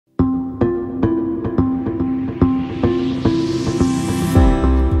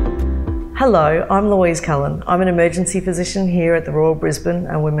Hello, I'm Louise Cullen. I'm an emergency physician here at the Royal Brisbane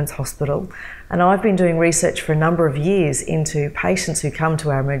and Women's Hospital, and I've been doing research for a number of years into patients who come to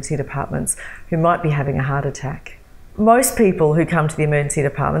our emergency departments who might be having a heart attack. Most people who come to the emergency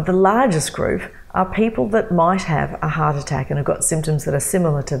department, the largest group, are people that might have a heart attack and have got symptoms that are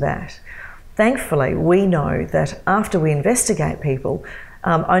similar to that. Thankfully, we know that after we investigate people,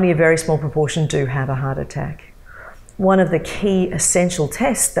 only a very small proportion do have a heart attack. One of the key essential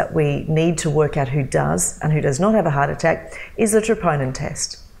tests that we need to work out who does and who does not have a heart attack is the troponin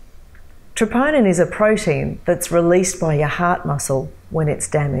test. Troponin is a protein that's released by your heart muscle when it's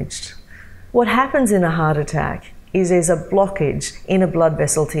damaged. What happens in a heart attack is there's a blockage in a blood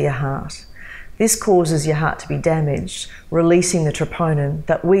vessel to your heart. This causes your heart to be damaged, releasing the troponin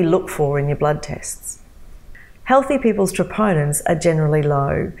that we look for in your blood tests. Healthy people's troponins are generally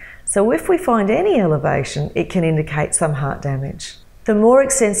low, so if we find any elevation, it can indicate some heart damage. The more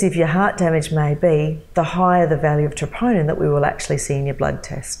extensive your heart damage may be, the higher the value of troponin that we will actually see in your blood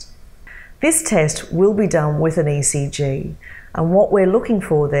test. This test will be done with an ECG, and what we're looking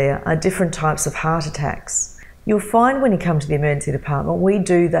for there are different types of heart attacks. You'll find when you come to the emergency department, we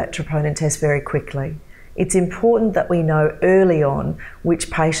do that troponin test very quickly. It's important that we know early on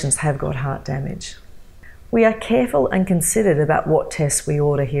which patients have got heart damage. We are careful and considered about what tests we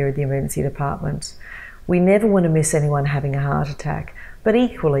order here at the emergency department. We never want to miss anyone having a heart attack, but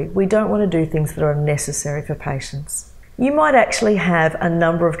equally, we don't want to do things that are unnecessary for patients. You might actually have a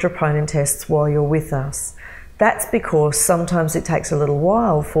number of troponin tests while you're with us. That's because sometimes it takes a little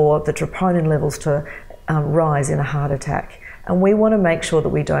while for the troponin levels to rise in a heart attack, and we want to make sure that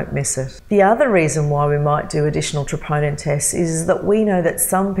we don't miss it. The other reason why we might do additional troponin tests is that we know that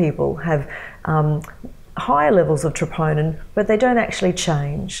some people have higher levels of troponin, but they don't actually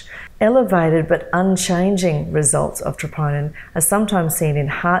change. Elevated but unchanging results of troponin are sometimes seen in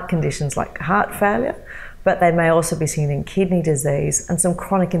heart conditions like heart failure, but they may also be seen in kidney disease and some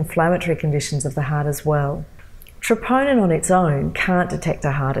chronic inflammatory conditions of the heart as well. Troponin on its own can't detect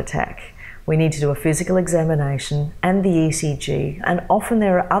a heart attack. We need to do a physical examination and the ECG, and often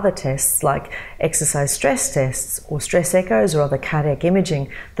there are other tests like exercise stress tests or stress echoes or other cardiac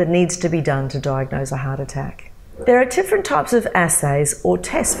imaging that needs to be done to diagnose a heart attack. There are different types of assays or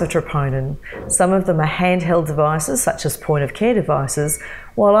tests for troponin. Some of them are handheld devices such as point-of-care devices,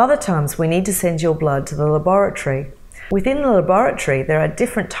 while other times we need to send your blood to the laboratory. Within the laboratory there are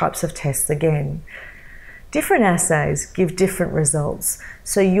different types of tests again. Different assays give different results,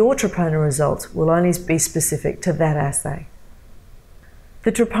 so your troponin results will only be specific to that assay.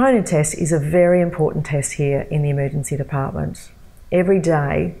 The troponin test is a very important test here in the emergency department. Every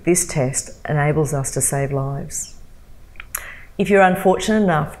day, this test enables us to save lives. If you're unfortunate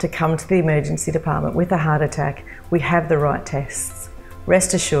enough to come to the emergency department with a heart attack, we have the right tests.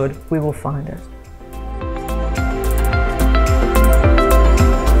 Rest assured, we will find it.